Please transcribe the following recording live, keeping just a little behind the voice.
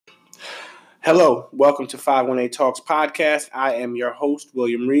Hello, welcome to 518 Talks podcast. I am your host,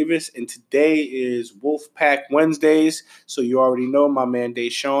 William Rivas, and today is Wolfpack Wednesdays. So you already know my man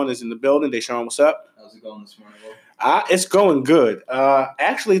Deshaun is in the building. Deshaun, what's up? How's it going this morning, Will? It's going good.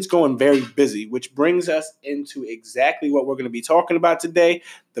 Actually, it's going very busy, which brings us into exactly what we're going to be talking about today,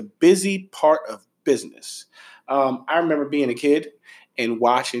 the busy part of business. I remember being a kid and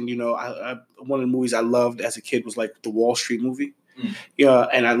watching, one of the movies I loved as a kid was like the Wall Street movie.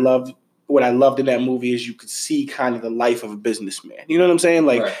 And what I loved in that movie is you could see kind of the life of a businessman. You know what I'm saying?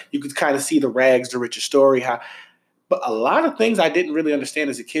 Like You could kind of see the rags to riches story. But a lot of things I didn't really understand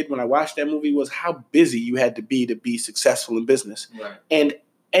as a kid when I watched that movie was how busy you had to be successful in business and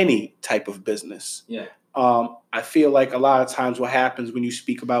any type of business. Yeah. I feel like a lot of times what happens when you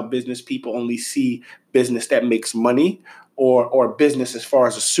speak about business, people only see business that makes money or business as far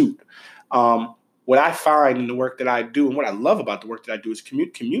as a suit. What I find in the work that I do and what I love about the work that I do is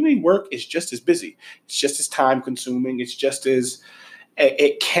community work is just as busy. It's just as time consuming.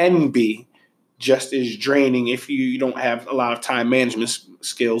 It can be just as draining if you don't have a lot of time management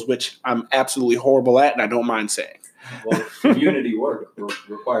skills, which I'm absolutely horrible at and I don't mind saying. Well, community work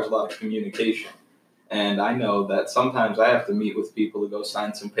requires a lot of communication. And I know that sometimes I have to meet with people to go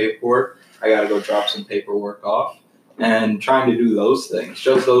sign some paperwork. I got to go drop some paperwork off. And trying to do those things,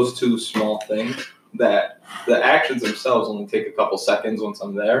 just those two small things, that the actions themselves only take a couple seconds once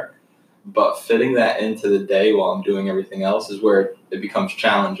I'm there, but fitting that into the day while I'm doing everything else is where it becomes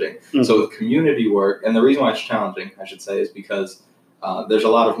challenging. Mm-hmm. So with community work, and the reason why it's challenging, I should say, is because there's a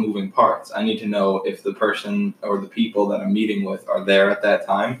lot of moving parts. I need to know if the person or the people that I'm meeting with are there at that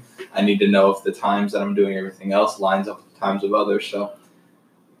time. I need to know if the times that I'm doing everything else lines up with the times of others. So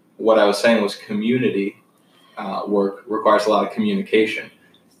what I was saying was community work requires a lot of communication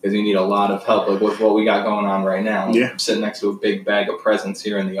because you need a lot of help. Like with what we got going on right now, I'm sitting next to a big bag of presents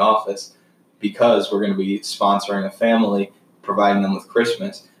here in the office because we're going to be sponsoring a family, providing them with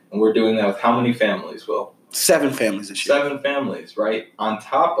Christmas. And we're doing that with how many families, Will? 7 families this year. 7 families, right? On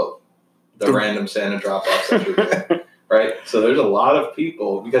top of the random Santa drop-offs that you're doing, right? So there's a lot of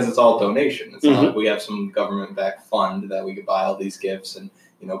people because it's all donation. It's not like we have some government-backed fund that we could buy all these gifts and,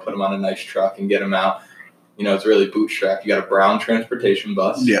 put them on a nice truck and get them out. It's really bootstrapped. You got a Brown transportation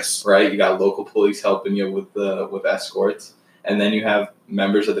bus, yes, right? You got local police helping you with escorts, and then you have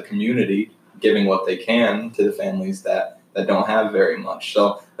members of the community giving what they can to the families that don't have very much.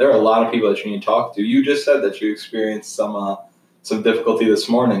 So there are a lot of people that you need to talk to. You just said that you experienced some difficulty this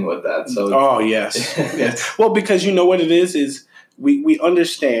morning with that. So yes, yes. Well, because you know what it is we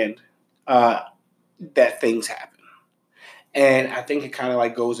understand that things happen. And I think it kind of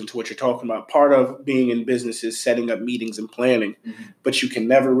like goes into what you're talking about. Part of being in business is setting up meetings and planning, but you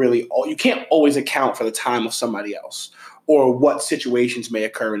can't always account for the time of somebody else or what situations may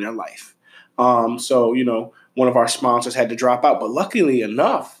occur in their life. So, one of our sponsors had to drop out, but luckily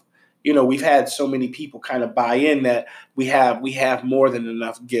enough, we've had so many people kind of buy in that we have more than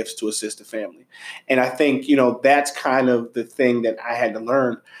enough gifts to assist the family. And I think, that's kind of the thing that I had to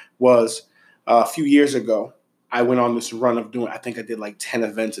learn was a few years ago. I went on this run of I think I did like 10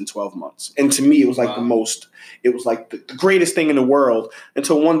 events in 12 months. And to me, it was like the greatest thing in the world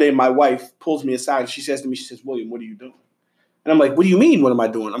until one day my wife pulls me aside and she says to me, William, what are you doing? And I'm like, what do you mean? What am I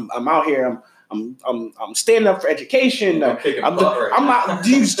doing? I'm out here. I'm standing up for education. I'm not, do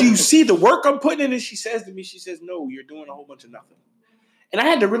you see the work I'm putting in? And she says to me, no, you're doing a whole bunch of nothing. And I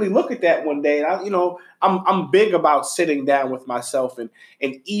had to really look at that one day. And I'm big about sitting down with myself and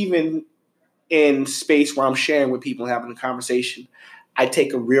even in space where I'm sharing with people and having a conversation, I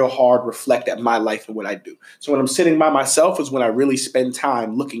take a real hard reflect at my life and what I do. So when I'm sitting by myself is when I really spend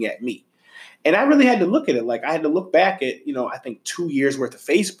time looking at me. And I really had to look at it. Like I had to look back at, I think 2 years worth of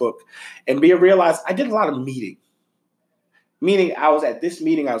Facebook and realize I did a lot of meeting. Meaning I was at this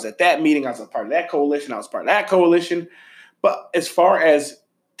meeting, I was at that meeting, I was a part of that coalition, I was part of that coalition. But as far as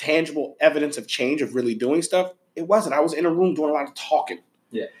tangible evidence of change, of really doing stuff, it wasn't. I was in a room doing a lot of talking.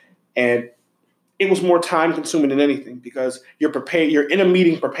 Yeah. And it was more time consuming than anything because you're in a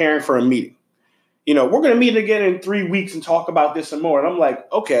meeting preparing for a meeting. We're going to meet again in 3 weeks and talk about this and more. And I'm like,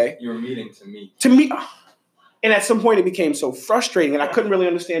 okay. You're meeting to meet. To meet. And at some point it became so frustrating and I couldn't really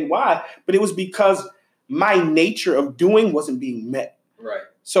understand why, but it was because my nature of doing wasn't being met. Right.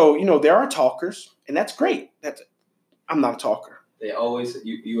 So, there are talkers and that's great. I'm not a talker. They always,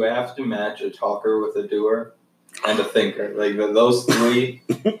 you have to match a talker with a doer. And a thinker. Like those 3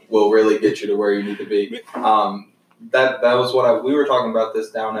 will really get you to where you need to be. That was what we were talking about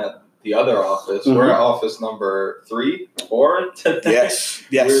this down at the other office. We're at office number 3, 4 today.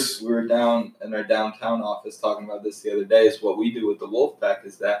 Yes. We were down in our downtown office talking about this the other day. Is what we do with the Wolfpack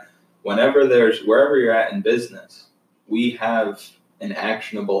is that wherever you're at in business, we have an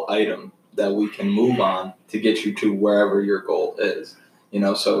actionable item that we can move on to get you to wherever your goal is.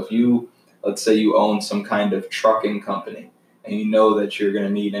 So if let's say you own some kind of trucking company and you know that you're going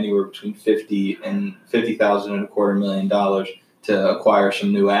to need anywhere between $50,000 and $250,000 to acquire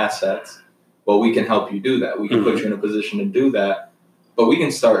some new assets, well, we can help you do that. We can put you in a position to do that, but we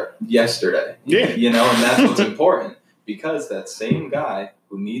can start yesterday. Yeah. And that's what's important, because that same guy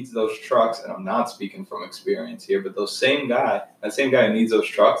who needs those trucks, and I'm not speaking from experience here, but that same guy who needs those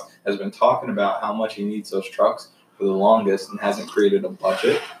trucks has been talking about how much he needs those trucks for the longest and hasn't created a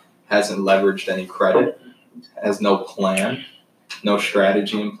budget, hasn't leveraged any credit, has no plan, no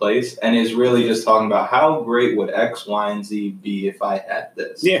strategy in place, and is really just talking about how great would X, Y, and Z be if I had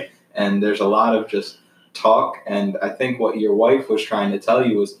this. Yeah. And there's a lot of just talk, and I think what your wife was trying to tell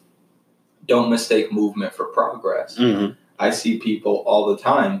you was, don't mistake movement for progress. Mm-hmm. I see people all the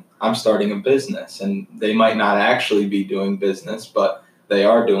time. I'm starting a business, and they might not actually be doing business, but they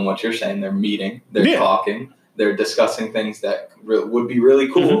are doing what you're saying. They're meeting, they're talking, they're discussing things that would be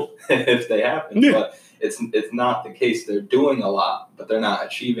really cool if they happen. Yeah. But it's not the case. They're doing a lot, but they're not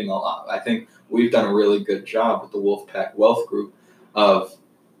achieving a lot. I think we've done a really good job with the Wolfpack Wealth Group of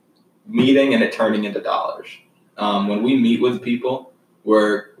meeting and it turning into dollars. When we meet with people,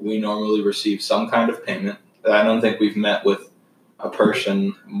 we normally receive some kind of payment. I don't think we've met with a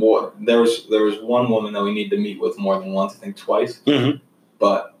person more. There was one woman that we need to meet with more than once, I think twice. Mm-hmm.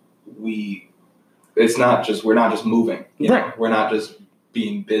 But we're not just moving. Right. We're not just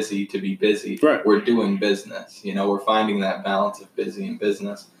being busy to be busy. Right. We're doing business. We're finding that balance of busy and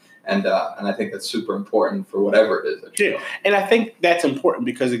business. And I think that's super important for whatever it is that you're doing. And I think that's important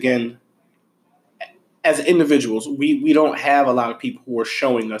because, again, as individuals, we don't have a lot of people who are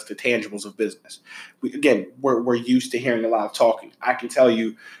showing us the tangibles of business. We're used to hearing a lot of talking. I can tell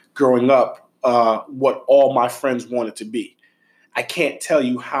you, growing up, what all my friends wanted to be. I can't tell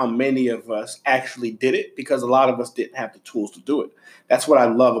you how many of us actually did it because a lot of us didn't have the tools to do it. That's what I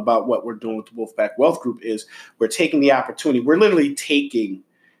love about what we're doing with the Wolfpack Wealth Group is we're taking the opportunity. We're literally taking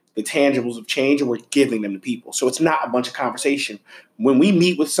the tangibles of change and we're giving them to people. So it's not a bunch of conversation. When we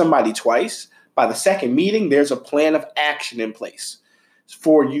meet with somebody twice, by the second meeting, there's a plan of action in place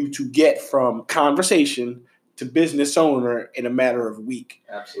for you to get from conversation to business owner in a matter of a week.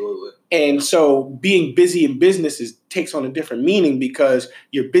 Absolutely. And so being busy in business takes on a different meaning because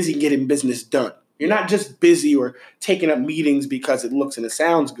you're busy getting business done. You're not just busy or taking up meetings because it looks and it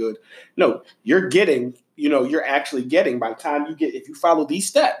sounds good. No, you're actually getting, by the time if you follow these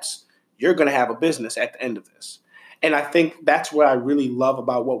steps, you're going to have a business at the end of this. And I think that's what I really love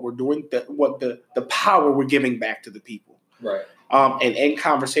about what we're doing, the power we're giving back to the people. Right. And in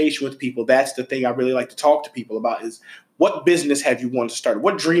conversation with people, that's the thing I really like to talk to people about is what business have you wanted to start?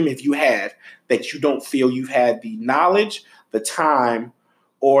 What dream have you had that you don't feel you've had the knowledge, the time,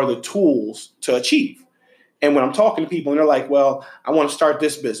 or the tools to achieve? And when I'm talking to people and they're like, well, I want to start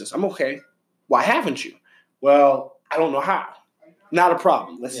this business. I'm okay. Why haven't you? Well, I don't know how. Not a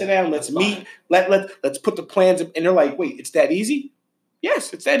problem. Let's sit down. Let's meet. Let's put the plans up. And they're like, wait, it's that easy?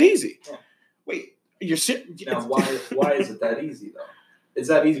 Yes, it's that easy. Yeah. Wait, you're sitting. Now, why is it that easy, though? It's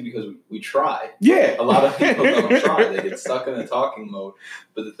that easy because we try. Yeah. A lot of people don't try. They get stuck in the talking mode.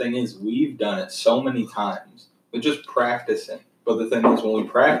 But the thing is, we've done it so many times. We're just practicing. But the thing is, when we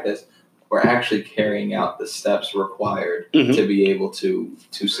practice, we're actually carrying out the steps required to be able to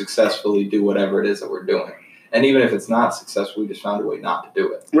successfully do whatever it is that we're doing. And even if it's not successful, we just found a way not to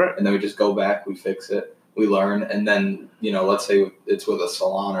do it. Right. And then we just go back, we fix it, we learn, and then, let's say it's with a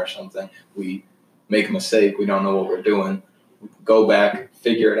salon or something, we make a mistake, we don't know what we're doing, we go back,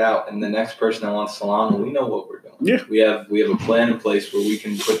 figure it out, and the next person that wants a salon, we know what we're doing. Yeah. We have a plan in place where we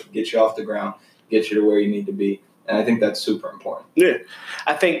can get you off the ground, get you to where you need to be, and I think that's super important. Yeah.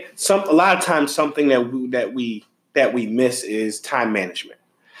 I think a lot of times something that we miss is time management.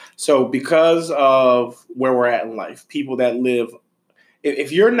 So because of where we're at in life, people that live,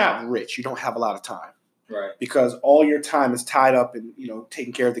 if you're not rich, you don't have a lot of time. Right. Because all your time is tied up in,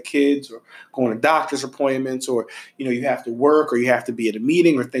 taking care of the kids or going to doctor's appointments or, you have to work or you have to be at a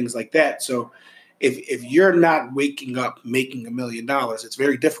meeting or things like that. So if you're not waking up making $1 million, it's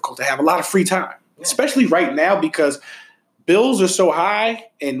very difficult to have a lot of free time, especially right now because bills are so high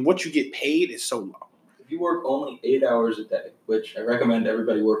and what you get paid is so low. If you work only 8 hours a day, which I recommend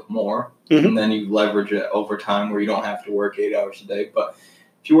everybody work more, and then you leverage it over time where you don't have to work 8 hours a day. But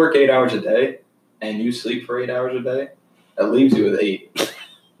if you work 8 hours a day and you sleep for 8 hours a day, that leaves you with 8. It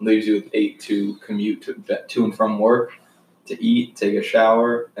leaves you with 8 to commute to and from work, to eat, take a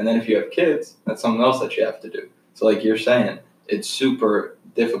shower. And then if you have kids, that's something else that you have to do. So like you're saying, it's super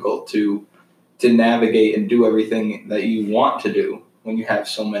difficult to navigate and do everything that you want to do when you have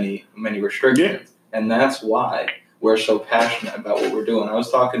so many restrictions. Yeah. And that's why we're so passionate about what we're doing. I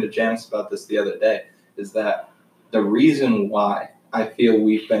was talking to Janice about this the other day, is that the reason why I feel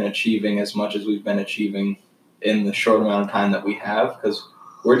we've been achieving as much as we've been achieving in the short amount of time that we have, because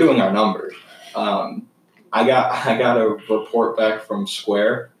we're doing our numbers. I got a report back from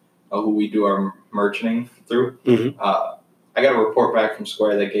Square, who we do our merchanting through. Mm-hmm. I got a report back from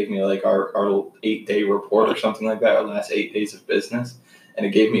Square that gave me like our 8-day report or something like that, our last 8 days of business, and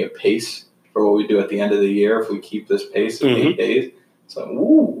it gave me a pace for what we do at the end of the year if we keep this pace of 8 days. So,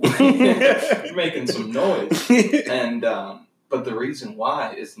 ooh, you're making some noise. And but the reason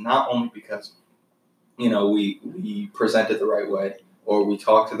why is not only because, we present it the right way, or we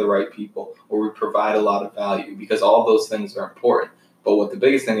talk to the right people, or we provide a lot of value, because all those things are important. But what the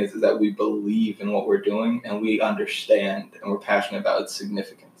biggest thing is that we believe in what we're doing, and we understand and we're passionate about its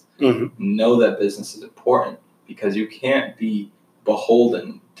significance. Mm-hmm. Know that business is important, because you can't be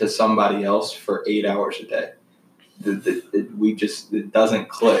beholden to somebody else for 8 hours a day. It doesn't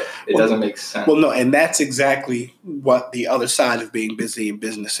click. It doesn't make sense. Well, no, and that's exactly what the other side of being busy in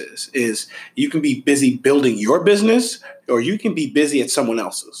business is you can be busy building your business, or you can be busy at someone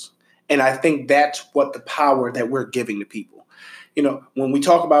else's. And I think that's what the power that we're giving to people. When we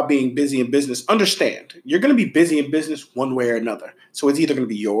talk about being busy in business, understand you're going to be busy in business one way or another. So it's either going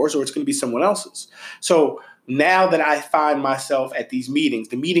to be yours or it's going to be someone else's. So now that I find myself at these meetings,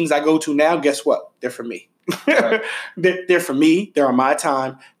 the meetings I go to now, guess what? They're for me. Right. They're for me. They're on my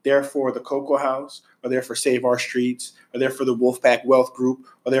time. They're for the Cocoa House, or they're for Save Our Streets, or they're for the Wolfpack Wealth Group,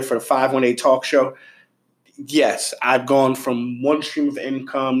 or they're for the 518 Talk Show. Yes, I've gone from one stream of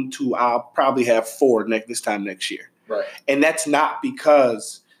income to I'll probably have 4 this time next year. Right. And that's not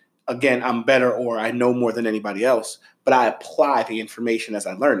because, again, I'm better or I know more than anybody else, but I apply the information as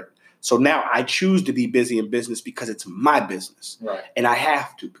I learn it. So now I choose to be busy in business because it's my business. Right. And I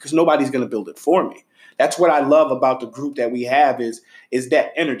have to, because nobody's going to build it for me. That's what I love about the group that we have is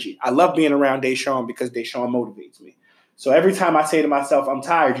that energy. I love being around Deshaun because Deshaun motivates me. So every time I say to myself, I'm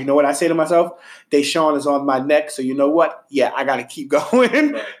tired, you know what I say to myself? Deshaun is on my neck. So you know what? Yeah, I got to keep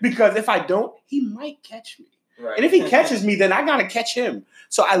going. Right. Because if I don't, he might catch me. Right. And if he catches me, then I got to catch him.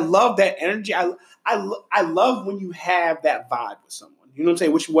 So I love that energy. I love when you have that vibe with someone. You know what I'm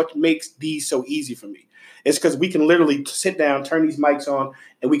saying? Which what makes these so easy for me. It's because we can literally sit down, turn these mics on,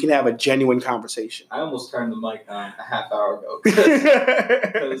 and we can have a genuine conversation. I almost turned the mic on a half hour ago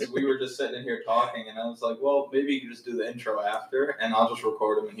because we were just sitting in here talking, and I was like, well, maybe you can just do the intro after, and I'll just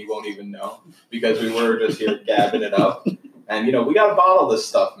record him, and he won't even know, because we were just here gabbing it up. And, we got to bottle this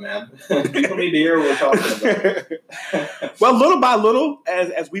stuff, man. People need to hear what we're talking about. Well, little by little,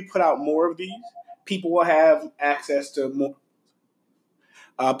 as we put out more of these, people will have access to more.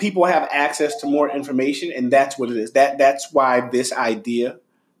 People have access to more information, and that's what it is. That's why this idea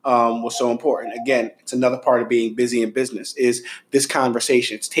was so important. Again, it's another part of being busy in business is this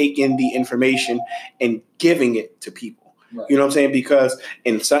conversation. It's taking the information and giving it to people. Right. You know what I'm saying? Because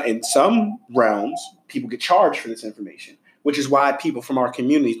in some realms, people get charged for this information, which is why people from our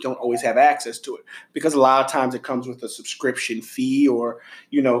communities don't always have access to it, because a lot of times it comes with a subscription fee or,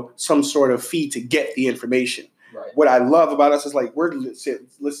 some sort of fee to get the information. Right. What I love about us is like we're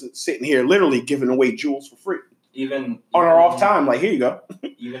sitting here literally giving away jewels for free. Even on our off time, like, here you go.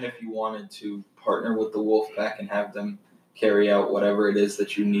 Even if you wanted to partner with the Wolfpack and have them carry out whatever it is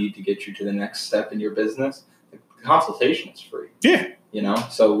that you need to get you to the next step in your business, the consultation is free. Yeah.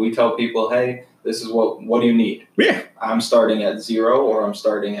 So we tell people, hey, this is what do you need? Yeah. I'm starting at 0, or I'm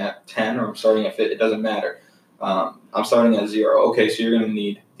starting at 10, or I'm starting at 50. It doesn't matter. I'm starting at 0. Okay, so you're going to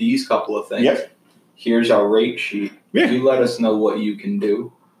need these couple of things. Yep. Here's our rate sheet. Yeah. You let us know what you can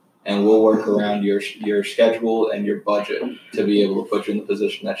do, and we'll work around your schedule and your budget to be able to put you in the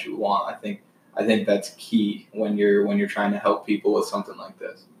position that you want. I think that's key when you're trying to help people with something like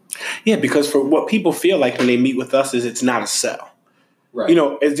this. Yeah, because for what people feel like when they meet with us is it's not a sell. Right.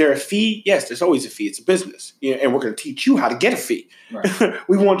 Is there a fee? Yes, there's always a fee. It's a business. And we're going to teach you how to get a fee. Right.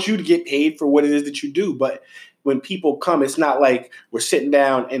 We want you to get paid for what it is that you do. But when people come, it's not like we're sitting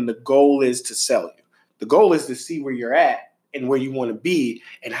down and the goal is to sell you. The goal is to see where you're at and where you want to be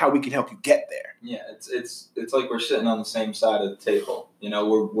and how we can help you get there. Yeah, it's like we're sitting on the same side of the table.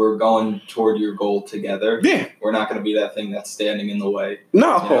 We're going toward your goal together. Yeah. We're not going to be that thing that's standing in the way.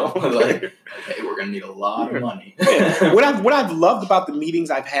 No. Okay, we're going to need a lot of money. Yeah. What I've loved about the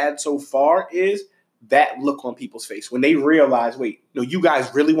meetings I've had so far is that look on people's face when they realize, wait, no, you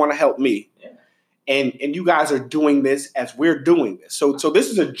guys really want to help me. Yeah. And you guys are doing this as we're doing this. So this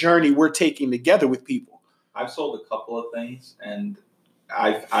is a journey we're taking together with people. I've sold a couple of things, and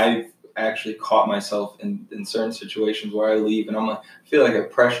I've actually caught myself in certain situations where I leave and I'm like, I feel like I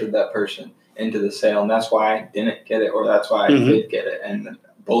pressured that person into the sale, and that's why I didn't get it, or that's why I did get it, and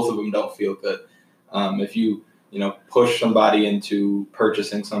both of them don't feel good. If you push somebody into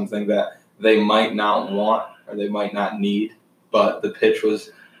purchasing something that they might not want or they might not need, but the pitch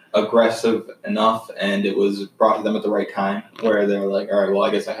was aggressive enough and it was brought to them at the right time where they're like, all right, well, I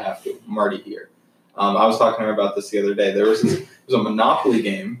guess I have to. I'm already here. I was talking to her about this the other day. It was a Monopoly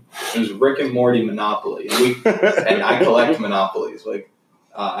game. It was Rick and Morty Monopoly. And I collect Monopolies. Like,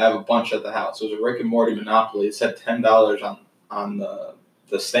 I have a bunch at the house. It was a Rick and Morty Monopoly. It said $10 on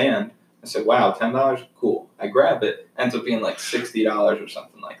the stand. I said, wow, $10? Cool. I grab it. Ends up being like $60 or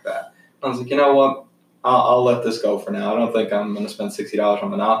something like that. And I was like, you know what? I'll let this go for now. I don't think I'm going to spend $60 on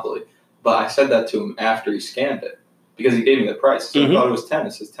Monopoly. But I said that to him after he scanned it because he gave me the price. So I thought it was 10.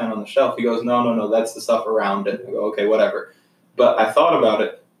 It says 10 on the shelf. He goes, no, that's the stuff around it. I go, okay, whatever. But I thought about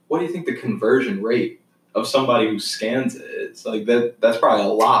it. What do you think the conversion rate of somebody who scans it is? Like that's probably a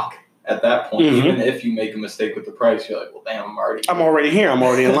lock at that point. Even if you make a mistake with the price, you're like, well, damn, I'm already here. I'm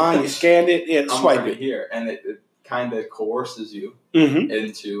already in line. You scanned it. Yeah, swipe it here. And it kind of coerces you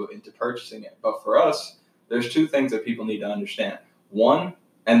into purchasing it. But for us, there's two things that people need to understand. One,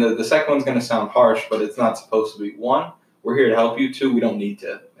 and the second one's going to sound harsh, but it's not supposed to be. One, we're here to help you. Two, we don't need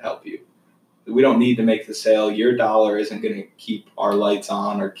to help you. We don't need to make the sale. Your dollar isn't going to keep our lights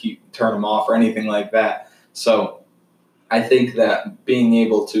on or turn them off or anything like that. So I think that being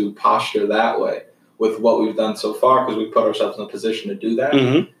able to posture that way with what we've done so far, because we put ourselves in a position to do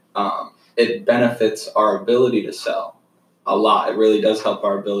that, it benefits our ability to sell a lot. It really does help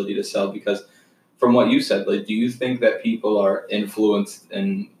our ability to sell because from what you said, like, do you think that people are influenced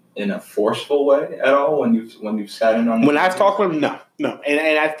in a forceful way at all when you've sat in on? When I've talked with them, no,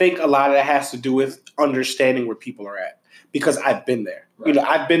 and I think a lot of that has to do with understanding where people are at because I've been there. Right.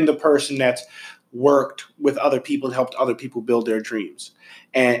 I've been the person that's worked with other people and helped other people build their dreams,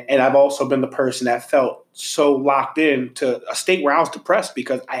 and I've also been the person that felt so locked in to a state where I was depressed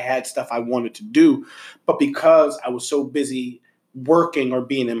because I had stuff I wanted to do, but because I was so busy working or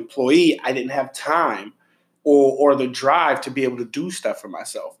being an employee, I didn't have time or the drive to be able to do stuff for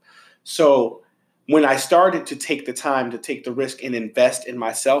myself. So when I started to take the time to take the risk and invest in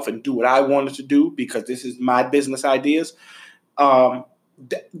myself and do what I wanted to do, because this is my business ideas,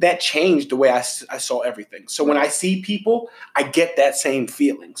 that changed the way I saw everything. So when I see people, I get that same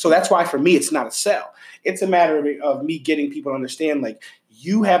feeling. So that's why for me, it's not a sell. It's a matter of me getting people to understand, like,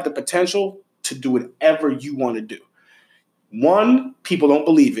 you have the potential to do whatever you want to do. One, people don't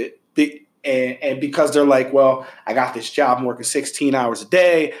believe it. And because they're like, well, I got this job, I'm working 16 hours a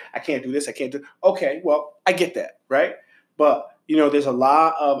day. I can't do this. I can't do. Okay, well, I get that, right? But, there's a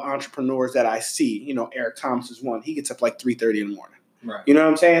lot of entrepreneurs that I see. Eric Thomas is one. He gets up like 3:30 in the morning. Right. You know what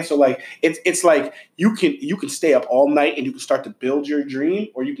I'm saying? So like, it's like you can stay up all night and you can start to build your dream,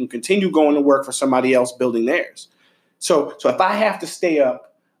 or you can continue going to work for somebody else building theirs. So if I have to stay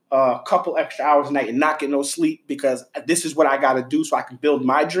up a couple extra hours a night and not get no sleep because this is what I got to do so I can build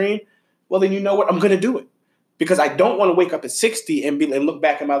my dream, well, then you know what? I'm going to do it because I don't want to wake up at 60 and look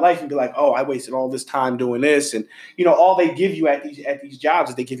back at my life and be like, oh, I wasted all this time doing this. And, all they give you at these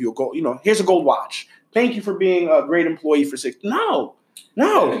jobs is they give you a gold, here's a gold watch. Thank you for being a great employee for 6. No. They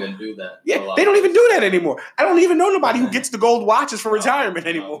don't even do that. Yeah, they don't even do that anymore. I don't even know nobody who gets the gold watches for retirement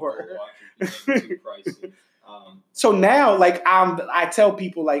anymore. Gold watches are too pricey. So now, like, I tell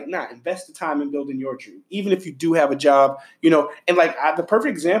people, like, invest the time in building your dream, even if you do have a job, and like the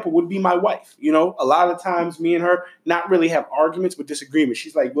perfect example would be my wife. A lot of times me and her not really have arguments but disagreements.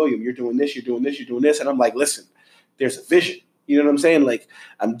 She's like, William, you're doing this, you're doing this, you're doing this. And I'm like, listen, there's a vision. You know what I'm saying? Like,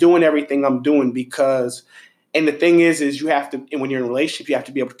 I'm doing everything I'm doing because, and the thing is you have to, and when you're in a relationship, you have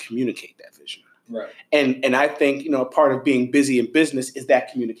to be able to communicate that vision. Right. And I think, part of being busy in business is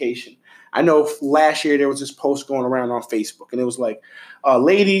that communication. I know last year there was this post going around on Facebook, and it was like,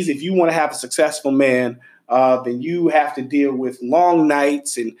 ladies, if you want to have a successful man, then you have to deal with long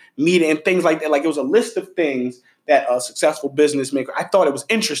nights and meeting and things like that. Like, it was a list of things that a successful business maker. I thought it was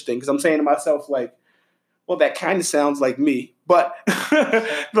interesting because I'm saying to myself, like, well, that kind of sounds like me. But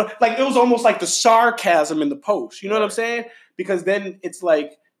like, it was almost like the sarcasm in the post. You know what I'm saying? Because then it's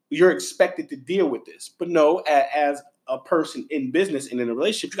like you're expected to deal with this. But no, as a person in business and in a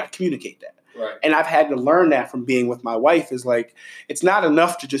relationship, you got to communicate that. Right. And I've had to learn that from being with my wife is like, it's not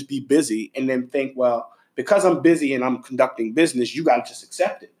enough to just be busy and then think, well, because I'm busy and I'm conducting business, you got to just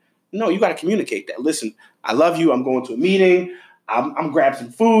accept it. No, you got to communicate that. Listen, I love you. I'm going to a meeting. I'm grabbing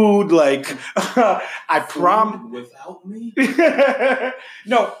some food. Like, I promise. Without me?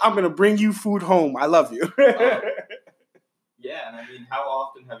 No, I'm going to bring you food home. I love you. Yeah, and I mean, how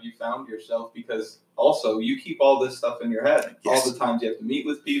often have you found yourself, because also you keep all this stuff in your head, Yes. all the times you have to meet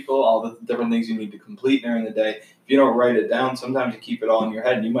with people, all the different things you need to complete during the day. If you don't write it down, sometimes you keep it all in your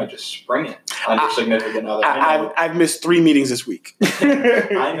head and you might just spring it on your significant other. I've missed 3 meetings this week.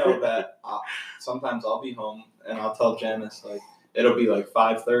 I know that sometimes I'll be home and I'll tell Janice, like, it'll be like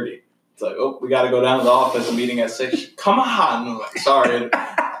 5:30. It's like, oh, we got to go down to the office, meeting at 6. Come on. I'm like, sorry.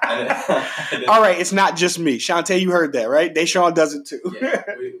 All right, it's not just me. Shantae, you heard that, right? Deshaun does it too. Yeah,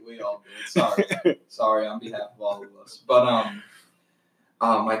 we all do it. Sorry on behalf of all of us. But I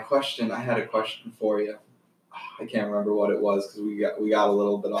had a question for you. I can't remember what it was because we got a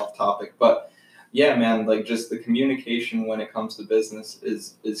little bit off topic. But yeah, man, like just the communication when it comes to business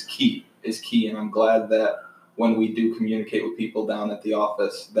is key. And I'm glad that when we do communicate with people down at the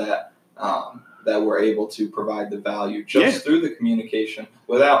office that we're able to provide the value just through the communication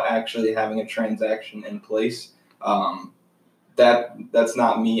without actually having a transaction in place. That's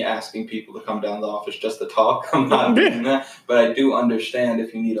not me asking people to come down to the office just to talk. I'm not doing that. But I do understand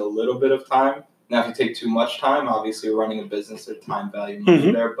if you need a little bit of time. Now, if you take too much time, obviously you're running a business, there's time value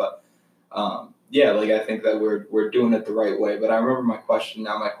there. But I think that we're doing it the right way. But I remember my question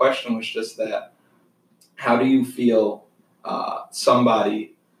now. My question was just that, how do you feel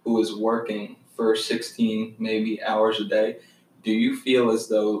somebody who is working for 16 maybe hours a day, do you feel as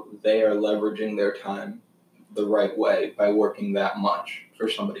though they are leveraging their time the right way by working that much for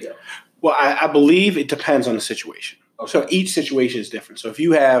somebody else? Well, I believe it depends on the situation. Okay. So each situation is different. So if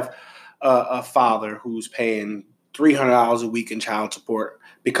you have a father who's paying $300 a week in child support,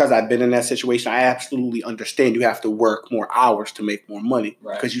 because I've been in that situation, I absolutely understand you have to work more hours to make more money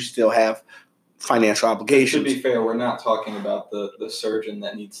because you still have financial obligations. To be fair, we're not talking about the surgeon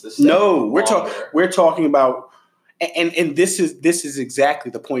that needs to stay. No, we're talking about, and this is exactly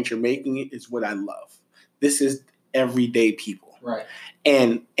the point you're making. It is what I love. This is everyday people, right?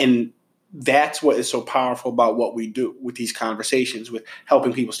 And that's what is so powerful about what we do with these conversations, with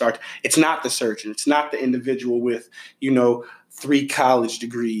helping people start. It's not the surgeon. It's not the individual with 3 college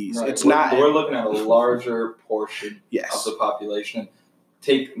degrees. Right. It's we're looking at a larger portion of the population.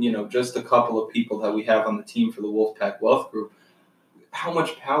 Take, just a couple of people that we have on the team for the Wolfpack Wealth Group. How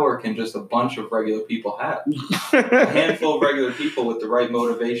much power can just a bunch of regular people have? A handful of regular people with the right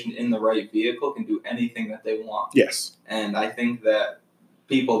motivation in the right vehicle can do anything that they want. Yes. And I think that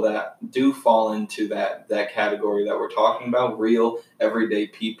people that do fall into that category that we're talking about, real everyday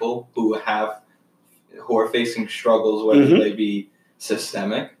people who are facing struggles, whether they be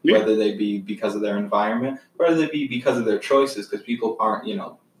systemic, whether they be because of their environment, whether they be because of their choices, because people aren't,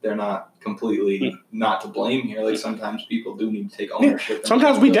 they're not completely not to blame here. Like sometimes people do need to take ownership.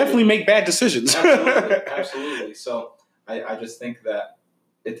 Sometimes we definitely make bad decisions. Absolutely. So I just think that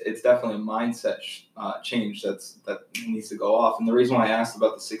it's definitely a mindset change that needs to go off. And the reason why I asked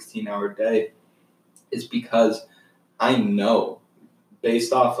about the 16-hour day is because I know,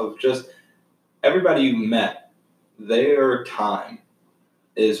 based off of just everybody you met, their time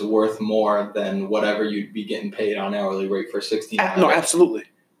is worth more than whatever you'd be getting paid on hourly rate for 16 hours. No, absolutely.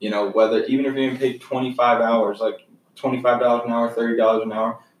 Whether even if you're getting paid 25 hours, like $25 an hour, $30 an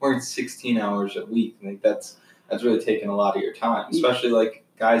hour, working 16 hours a week, I think that's really taking a lot of your time, especially like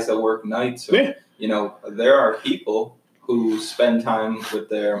guys that work nights. Or, there are people who spend time with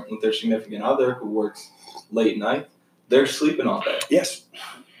their significant other who works late night. They're sleeping all day. Yes.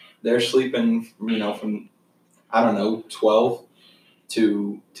 They're sleeping, from, 12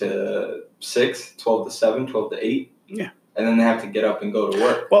 to 6, 12 to 7, 12 to 8. Yeah. And then they have to get up and go to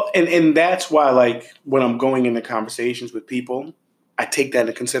work. Well, and that's why, like, when I'm going into conversations with people, I take that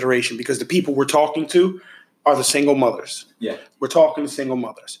into consideration because the people we're talking to are the single mothers. Yeah. We're talking to single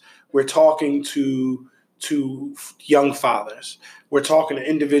mothers. We're talking to young fathers. We're talking to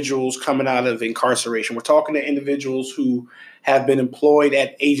individuals coming out of incarceration. We're talking to individuals who have been employed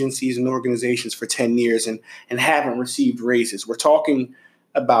at agencies and organizations for 10 years and haven't received raises. We're talking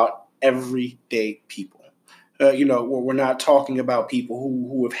about everyday people. We're not talking about people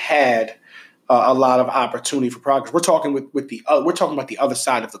who have had a lot of opportunity for progress. We're talking we're talking about the other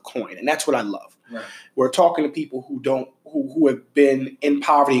side of the coin, and that's what I love. Right. We're talking to people who have been in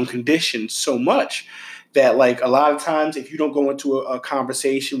poverty and conditioned so much that, like, a lot of times if you don't go into a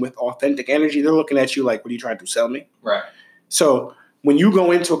conversation with authentic energy, they're looking at you like, what are you trying to sell me? Right. So when you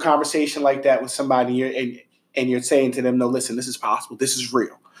go into a conversation like that with somebody and you're saying to them, no, listen, this is possible. This is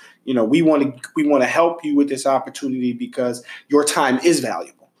real. We want to help you with this opportunity because your time is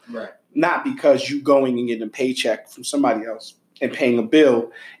valuable. Right. Not because you going and getting a paycheck from somebody else and paying a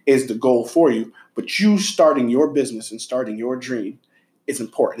bill is the goal for you, but you starting your business and starting your dream is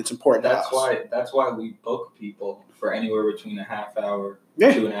important. It's important. That's why we book people for anywhere between a half hour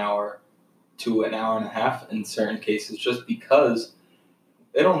Yeah. to an hour and a half in certain cases, just because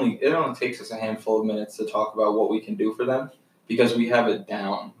it only takes us a handful of minutes to talk about what we can do for them, because we have it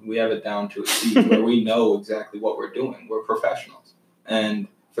down. We have it down to a T where we know exactly what we're doing. We're professionals. And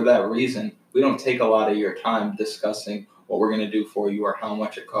for that reason, we don't take a lot of your time discussing what we're going to do for you or how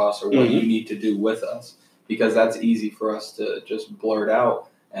much it costs or what you need to do with us, because that's easy for us to just blurt out,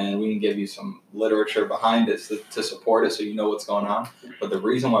 and we can give you some literature behind it to support it so you know what's going on. But the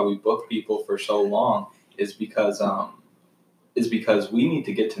reason why we book people for so long is because we need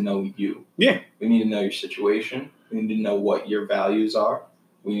to get to know you. Yeah. We need to know your situation. We need to know what your values are.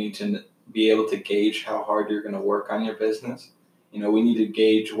 We need to be able to gauge how hard you're going to work on your business. You know, we need to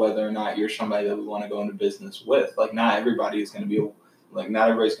gauge whether or not you're somebody that we want to go into business with. Like, not everybody's going to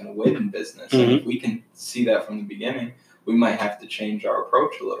win in business. And if we can see that from the beginning, we might have to change our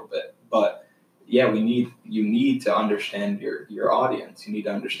approach a little bit. But yeah, you need to understand your audience. You need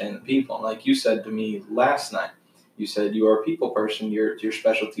to understand the people. And like you said to me last night, you said you are a people person. Your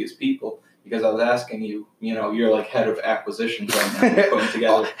specialty is people. Because I was asking you, you're like head of acquisitions right now. You're putting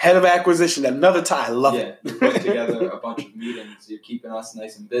together head of acquisition, another tie. I love it. You're putting together a bunch of meetings. You're keeping us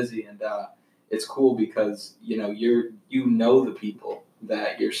nice and busy, and it's cool because you know the people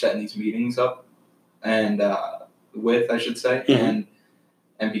that you're setting these meetings up, and with, I should say,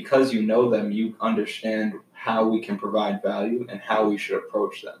 and because you know them, you understand how we can provide value and how we should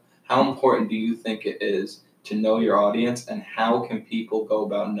approach them. How important do you think it is to know your audience, and how can people go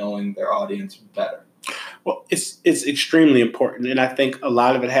about knowing their audience better? Well, it's extremely important, and I think a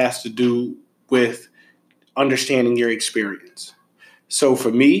lot of it has to do with understanding your experience. So for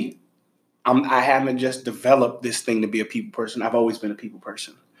me, I haven't just developed this thing to be a people person. I've always been a people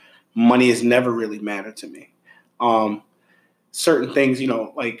person. Money has never really mattered to me. Certain things,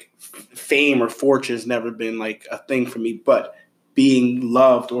 like fame or fortune has never been like a thing for me, but being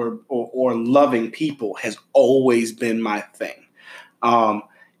loved or loving people has always been my thing.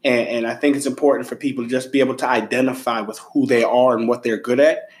 And I think it's important for people to just be able to identify with who they are and what they're good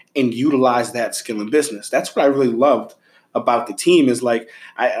at and utilize that skill in business. That's what I really loved about the team is like,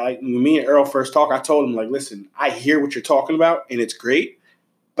 when me and Earl first talked, I told him, like, listen, I hear what you're talking about and it's great,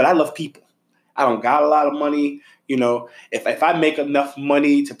 but I love people. I don't got a lot of money. If I make enough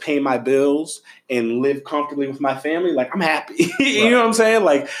money to pay my bills and live comfortably with my family, like, I'm happy. You know what I'm saying?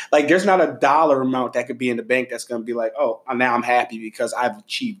 Like there's not a dollar amount that could be in the bank that's going to be like, oh, now I'm happy because I've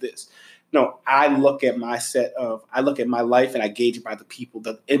achieved this. No, I look at my life and I gauge it by the people,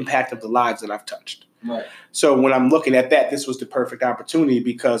 the impact of the lives that I've touched. Right. So when I'm looking at that, this was the perfect opportunity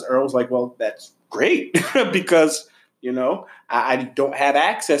because Earl's like, well, that's great because I don't have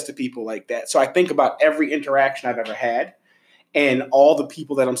access to people like that. So I think about every interaction I've ever had, and all the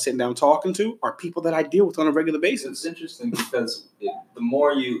people that I'm sitting down talking to are people that I deal with on a regular basis. It's interesting because the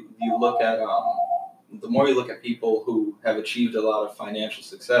more you look at people who have achieved a lot of financial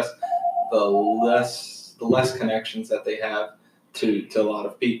success, the less connections that they have to a lot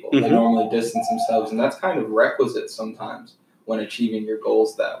of people. They normally distance themselves, and that's kind of requisite sometimes when achieving your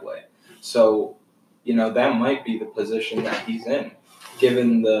goals that way. So, that might be the position that he's in,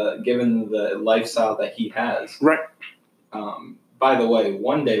 given the lifestyle that he has. Right. By the way,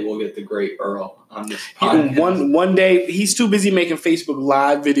 one day we'll get the great Earl on this podcast. One day, he's too busy making Facebook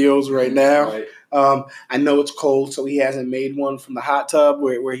Live videos right now. Right. I know it's cold, so he hasn't made one from the hot tub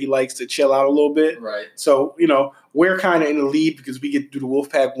where he likes to chill out a little bit. Right. So, we're kind of in the lead because we get to do the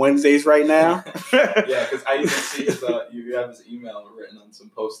Wolfpack Wednesdays right now. Yeah, because I even see you have his email written on some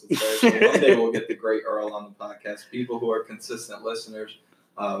post-it there. So one day we'll get the great Earl on the podcast. People who are consistent listeners,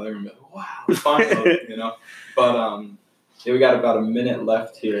 they're going to be like, wow, finally, But we got about a minute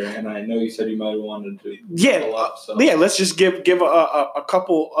left here, and I know you said you might have wanted to follow up. So. Yeah, let's just give a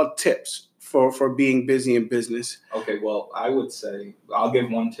couple of tips for being busy in business. Okay, well, I would say I'll give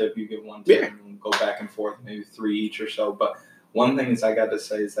one tip, you give one tip, and we'll go back and forth, maybe 3 each or so. But one thing I got to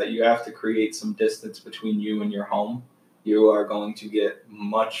say is that you have to create some distance between you and your home. You are going to get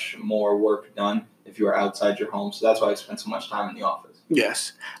much more work done if you are outside your home. So that's why I spend so much time in the office.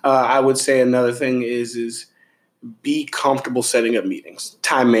 Yes. I would say another thing is be comfortable setting up meetings,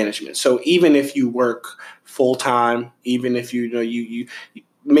 time management. So even if you work full time, even if you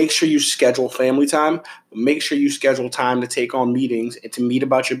make sure you schedule family time, make sure you schedule time to take on meetings and to meet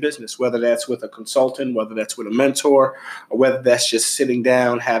about your business, whether that's with a consultant, whether that's with a mentor, or whether that's just sitting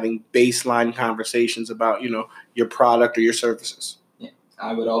down, having baseline conversations about, your product or your services. Yeah.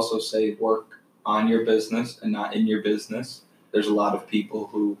 I would also say work on your business and not in your business. There's a lot of people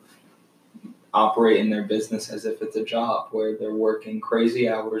who operate in their business as if it's a job where they're working crazy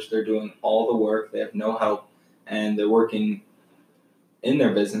hours. They're doing all the work. They have no help. and they're working in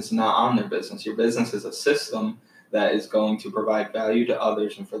their business, not on their business. Your business is a system that is going to provide value to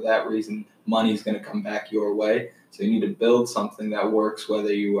others, and for that reason, money is going to come back your way. So you need to build something that works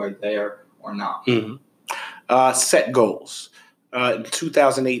whether you are there or not. Set goals. In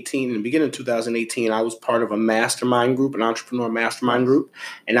 2018, in the beginning of 2018, I was part of a mastermind group, an entrepreneur mastermind group,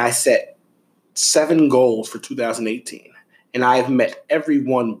 and I set 7 goals for 2018, and I have met every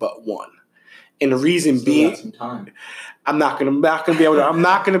one but one. And the reason being, some time. I'm not gonna be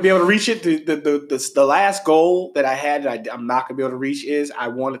able to reach it. The last goal that I had that I'm not gonna be able to reach is I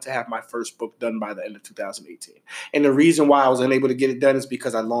wanted to have my first book done by the end of 2018. And the reason why I was unable to get it done is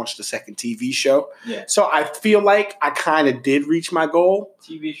because I launched a second TV show. Yeah. So I feel like I kind of did reach my goal.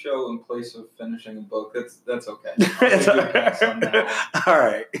 TV show in place of finishing a book. That's okay. I'll give you a pass on that one. All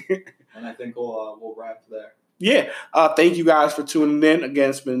right. And I think we'll wrap there. Yeah. Thank you guys for tuning in.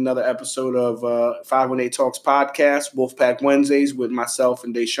 Again, it's been another episode of 518 Talks Podcast, Wolfpack Wednesdays with myself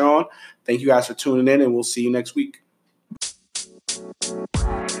and Deshaun. Thank you guys for tuning in, and we'll see you next week.